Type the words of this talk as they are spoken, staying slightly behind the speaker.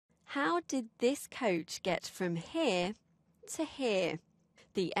How did this coach get from here to here?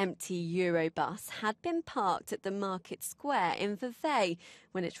 The empty Eurobus had been parked at the market square in Vevey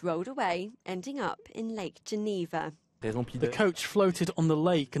when it rolled away, ending up in Lake Geneva. The coach floated on the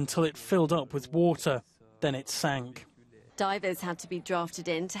lake until it filled up with water. Then it sank. Divers had to be drafted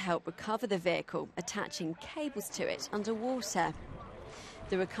in to help recover the vehicle, attaching cables to it underwater.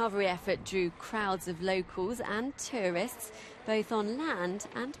 The recovery effort drew crowds of locals and tourists, both on land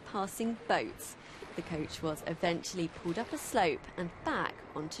and passing boats. The coach was eventually pulled up a slope and back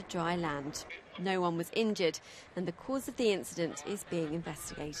onto dry land. No one was injured, and the cause of the incident is being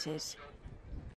investigated.